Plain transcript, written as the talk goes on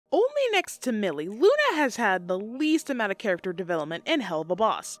Only next to Millie, Loona has had the least amount of character development in Helluva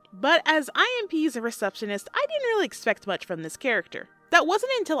Boss. But as IMP's receptionist, I didn't really expect much from this character. That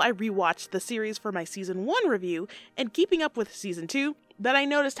wasn't until I rewatched the series for my Season 1 review, and keeping up with Season 2, that I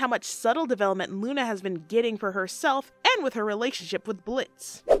noticed how much subtle development Loona has been getting for herself and with her relationship with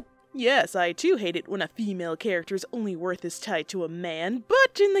Blitz. Yes, I too hate it when a female character's only worth is tied to a man,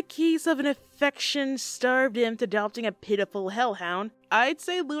 but in the case of an affection-starved imp adopting a pitiful hellhound, I'd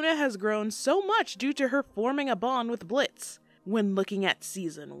say Loona has grown so much due to her forming a bond with Blitz. When looking at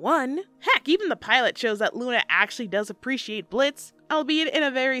Season 1, heck, even the pilot shows that Loona actually does appreciate Blitz, albeit in a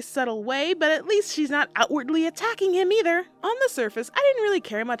very subtle way, but at least she's not outwardly attacking him either. On the surface, I didn't really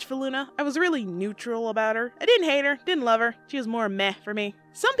care much for Loona. I was really neutral about her. I didn't hate her, didn't love her. She was more meh for me.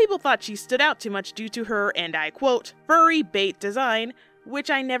 Some people thought she stood out too much due to her, and I quote, furry bait design,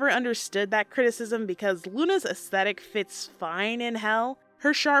 which I never understood that criticism because Luna's aesthetic fits fine in Hell.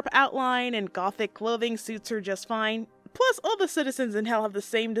 Her sharp outline and gothic clothing suits her just fine. Plus, all the citizens in Hell have the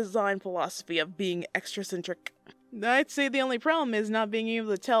same design philosophy of being eccentric. I'd say the only problem is not being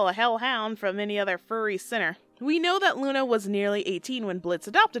able to tell a hellhound from any other furry sinner. We know that Loona was nearly 18 when Blitz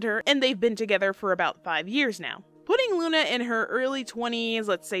adopted her, and they've been together for about 5 years now. Putting Loona in her early 20s,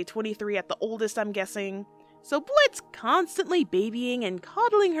 let's say 23 at the oldest I'm guessing, so Blitz constantly babying and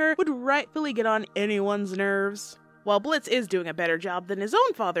coddling her would rightfully get on anyone's nerves. While Blitz is doing a better job than his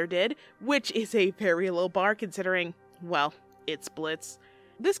own father did, which is a very low bar considering, well, it's Blitz.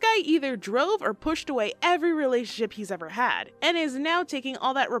 This guy either drove or pushed away every relationship he's ever had, and is now taking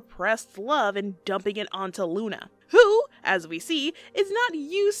all that repressed love and dumping it onto Loona, who, as we see, is not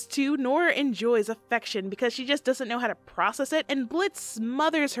used to nor enjoys affection because she just doesn't know how to process it, and Blitz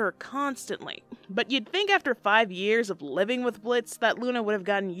smothers her constantly. But you'd think after 5 years of living with Blitz that Loona would have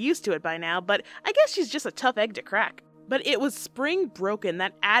gotten used to it by now, but I guess she's just a tough egg to crack. But it was Spring Broken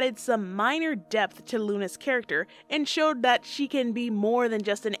that added some minor depth to Loona's character and showed that she can be more than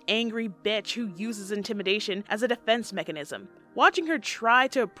just an angry bitch who uses intimidation as a defense mechanism. Watching her try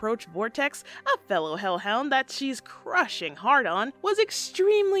to approach Vortex, a fellow hellhound that she's crushing hard on, was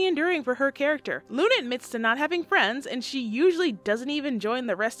extremely endearing for her character. Loona admits to not having friends, and she usually doesn't even join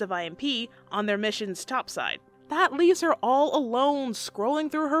the rest of IMP on their mission's topside. That leaves her all alone, scrolling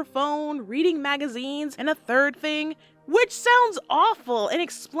through her phone, reading magazines, and a third thing, which sounds awful and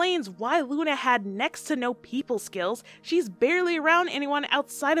explains why Loona had next to no people skills. She's barely around anyone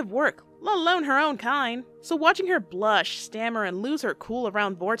outside of work, let alone her own kind. So watching her blush, stammer, and lose her cool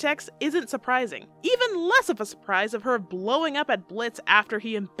around Vortex isn't surprising. Even less of a surprise of her blowing up at Blitz after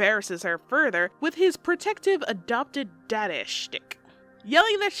he embarrasses her further with his protective adopted dadish shtick.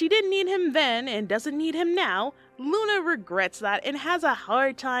 Yelling that she didn't need him then and doesn't need him now, Loona regrets that and has a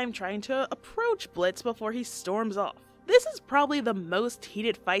hard time trying to approach Blitz before he storms off. This is probably the most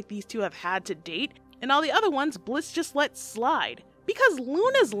heated fight these two have had to date, and all the other ones Blitz just let slide. Because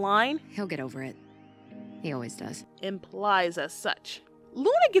Loona's line, "He'll get over it. He always does," implies as such.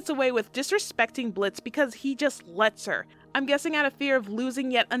 Loona gets away with disrespecting Blitz because he just lets her. I'm guessing out of fear of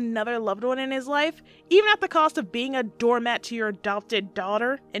losing yet another loved one in his life, even at the cost of being a doormat to your adopted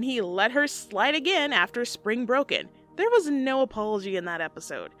daughter, and he let her slide again after Spring Broken. There was no apology in that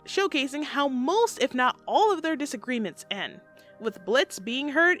episode, showcasing how most, if not all, of their disagreements end, with Blitz being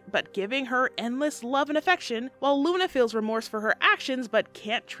hurt but giving her endless love and affection, while Loona feels remorse for her actions but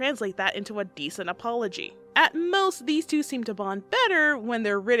can't translate that into a decent apology. At most, these two seem to bond better when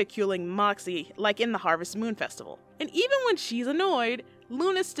they're ridiculing Moxie, like in the Harvest Moon Festival. And even when she's annoyed,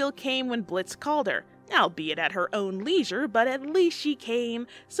 Loona still came when Blitz called her, albeit at her own leisure, but at least she came,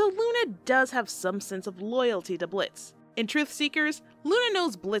 so Loona does have some sense of loyalty to Blitz. In Truth Seekers, Loona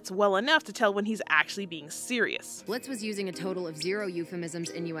knows Blitz well enough to tell when he's actually being serious. Blitz was using a total of 0 euphemisms,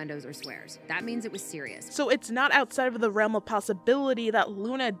 innuendos, or swears. That means it was serious. So it's not outside of the realm of possibility that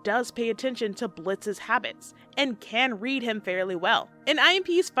Loona does pay attention to Blitz's habits, and can read him fairly well. In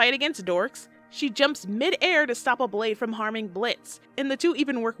IMP's fight against Dorks, she jumps mid-air to stop a blade from harming Blitz, and the two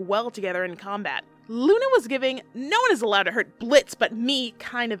even work well together in combat. Loona was giving "no one is allowed to hurt Blitz but me"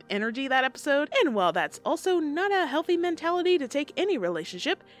 kind of energy that episode, and while that's also not a healthy mentality to take any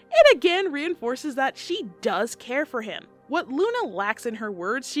relationship, it again reinforces that she does care for him. What Loona lacks in her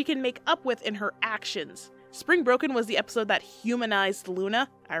words, she can make up with in her actions. Spring Broken was the episode that humanized Loona.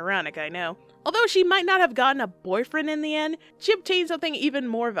 Ironic, I know. Although she might not have gotten a boyfriend in the end, she obtained something even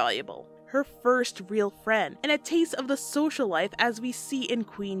more valuable. Her first real friend, and a taste of the social life as we see in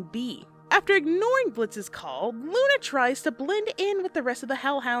Queen Bee. After ignoring Blitz's call, Loona tries to blend in with the rest of the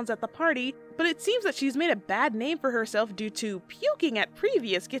Hellhounds at the party, but it seems that she's made a bad name for herself due to puking at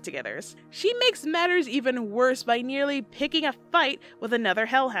previous get-togethers. She makes matters even worse by nearly picking a fight with another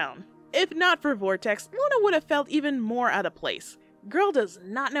Hellhound. If not for Vortex, Loona would have felt even more out of place. Girl does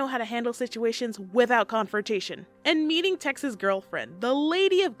not know how to handle situations without confrontation. And meeting Tex's girlfriend, the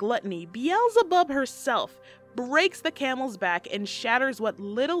Lady of Gluttony, Beelzebub herself, breaks the camel's back and shatters what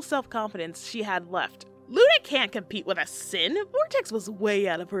little self-confidence she had left. Loona can't compete with a sin. Vortex was way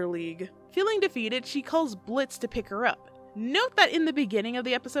out of her league. Feeling defeated, she calls Blitz to pick her up. Note that in the beginning of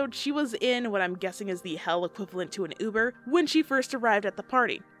the episode, she was in what I'm guessing is the hell equivalent to an Uber when she first arrived at the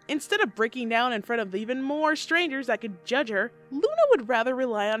party. Instead of breaking down in front of even more strangers that could judge her, Loona would rather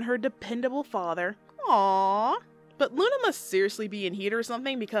rely on her dependable father. Aww. But Loona must seriously be in heat or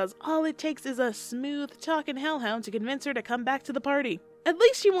something because all it takes is a smooth-talking hellhound to convince her to come back to the party. At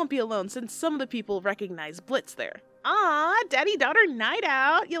least she won't be alone since some of the people recognize Blitz there. Aw, daddy-daughter night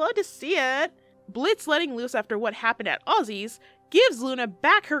out. You love to see it. Blitz letting loose after what happened at Ozzy's gives Loona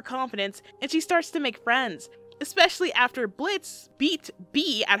back her confidence and she starts to make friends, especially after Blitz beat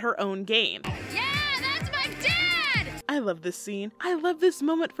B at her own game. Yeah, that's my dad! I love this scene. I love this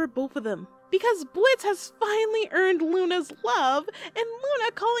moment for both of them. Because Blitz has finally earned Loona's love, and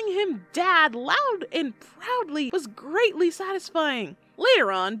Loona calling him dad loud and proudly was greatly satisfying.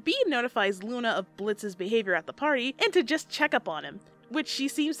 Later on, B notifies Loona of Blitz's behavior at the party and to just check up on him, which she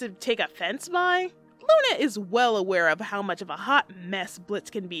seems to take offense by. Loona is well aware of how much of a hot mess Blitz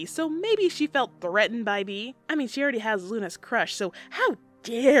can be, so maybe she felt threatened by B. I mean, she already has Luna's crush, so how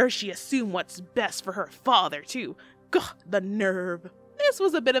dare she assume what's best for her father, too? Gah, the nerve. This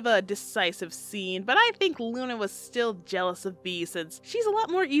was a bit of a decisive scene, but I think Loona was still jealous of B since she's a lot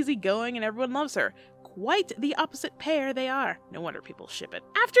more easygoing and everyone loves her. Quite the opposite pair they are. No wonder people ship it.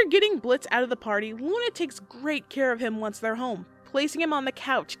 After getting Blitz out of the party, Loona takes great care of him once they're home, placing him on the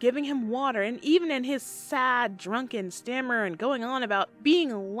couch, giving him water, and even in his sad, drunken stammer and going on about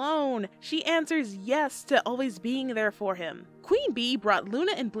being alone, she answers yes to always being there for him. Queen Bee brought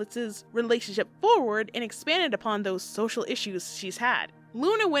Loona and Blitz's relationship forward and expanded upon those social issues she's had.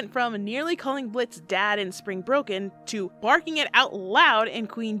 Loona went from nearly calling Blitz dad in Spring Broken to barking it out loud in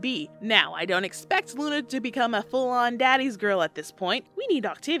Queen Bee. Now, I don't expect Loona to become a full-on daddy's girl at this point. We need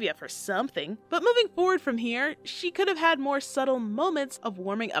Octavia for something. But moving forward from here, she could have had more subtle moments of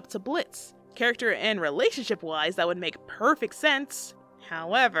warming up to Blitz. Character and relationship-wise, that would make perfect sense.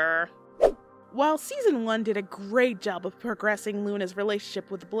 However, while Season 1 did a great job of progressing Loona's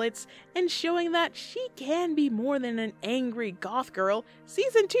relationship with Blitz and showing that she can be more than an angry goth girl,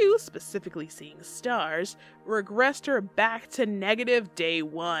 Season 2, specifically Seeing Stars, regressed her back to negative day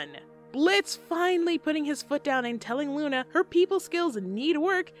 1. Blitz finally putting his foot down and telling Loona her people skills need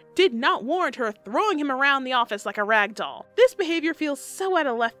work did not warrant her throwing him around the office like a rag doll. This behavior feels so out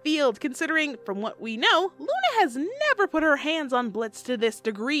of left field considering, from what we know, Loona has never put her hands on Blitz to this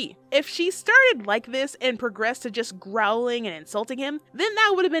degree. If she started like this and progressed to just growling and insulting him, then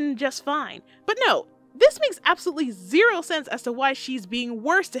that would have been just fine. But no, this makes absolutely zero sense as to why she's being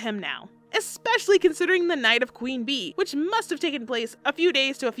worse to him now. Especially considering the night of Queen Bee, which must have taken place a few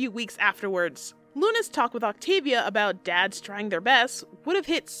days to a few weeks afterwards. Loona's talk with Octavia about dads trying their best would have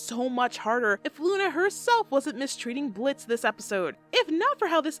hit so much harder if Loona herself wasn't mistreating Blitz this episode. If not for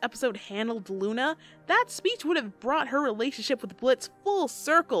how this episode handled Loona, that speech would have brought her relationship with Blitz full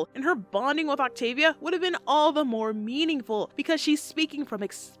circle, and her bonding with Octavia would have been all the more meaningful because she's speaking from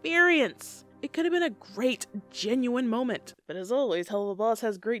experience. It could have been a great, genuine moment. But as always, Helluva Boss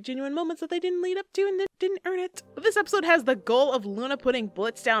has great, genuine moments that they didn't lead up to and didn't earn it. But this episode has the goal of Loona putting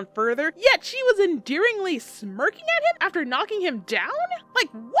Blitz down further, yet she was endearingly smirking at him after knocking him down? Like,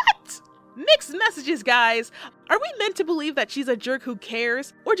 what? Mixed messages, guys. Are we meant to believe that she's a jerk who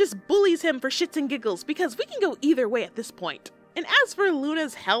cares, or just bullies him for shits and giggles? Because we can go either way at this point. And as for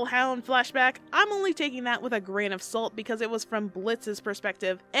Loona's Hellhound flashback, I'm only taking that with a grain of salt because it was from Blitz's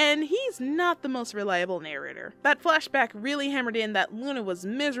perspective, and he's not the most reliable narrator. That flashback really hammered in that Loona was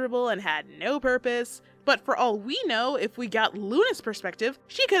miserable and had no purpose, but for all we know, if we got Loona's perspective,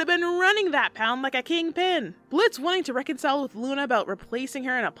 she could have been running that pound like a kingpin. Blitz wanting to reconcile with Loona about replacing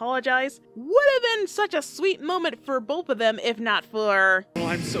her and apologize would have been such a sweet moment for both of them if not for... Oh,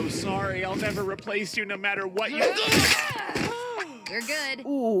 I'm so sorry. I'll never replace you no matter what you do. You're good.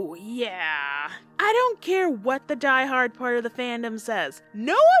 Ooh, yeah. I don't care what the diehard part of the fandom says.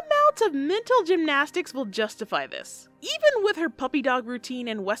 No amount bouts of mental gymnastics will justify this. Even with her puppy dog routine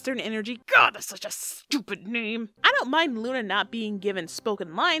and Western energy, God, that's such a stupid name. I don't mind Loona not being given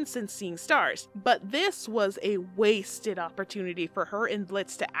spoken lines since Seeing Stars, but this was a wasted opportunity for her and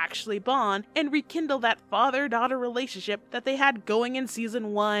Blitz to actually bond and rekindle that father-daughter relationship that they had going in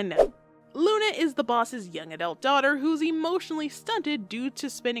season 1. Loona is the boss's young adult daughter who's emotionally stunted due to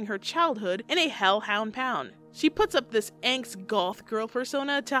spending her childhood in a hellhound pound. She puts up this angst goth girl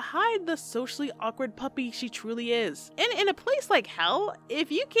persona to hide the socially awkward puppy she truly is. And in a place like hell, if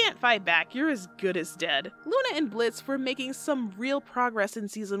you can't fight back, you're as good as dead. Loona and Blitz were making some real progress in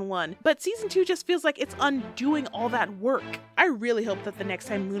season 1, but season 2 just feels like it's undoing all that work. I really hope that the next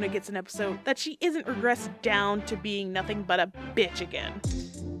time Loona gets an episode, that she isn't regressed down to being nothing but a bitch again.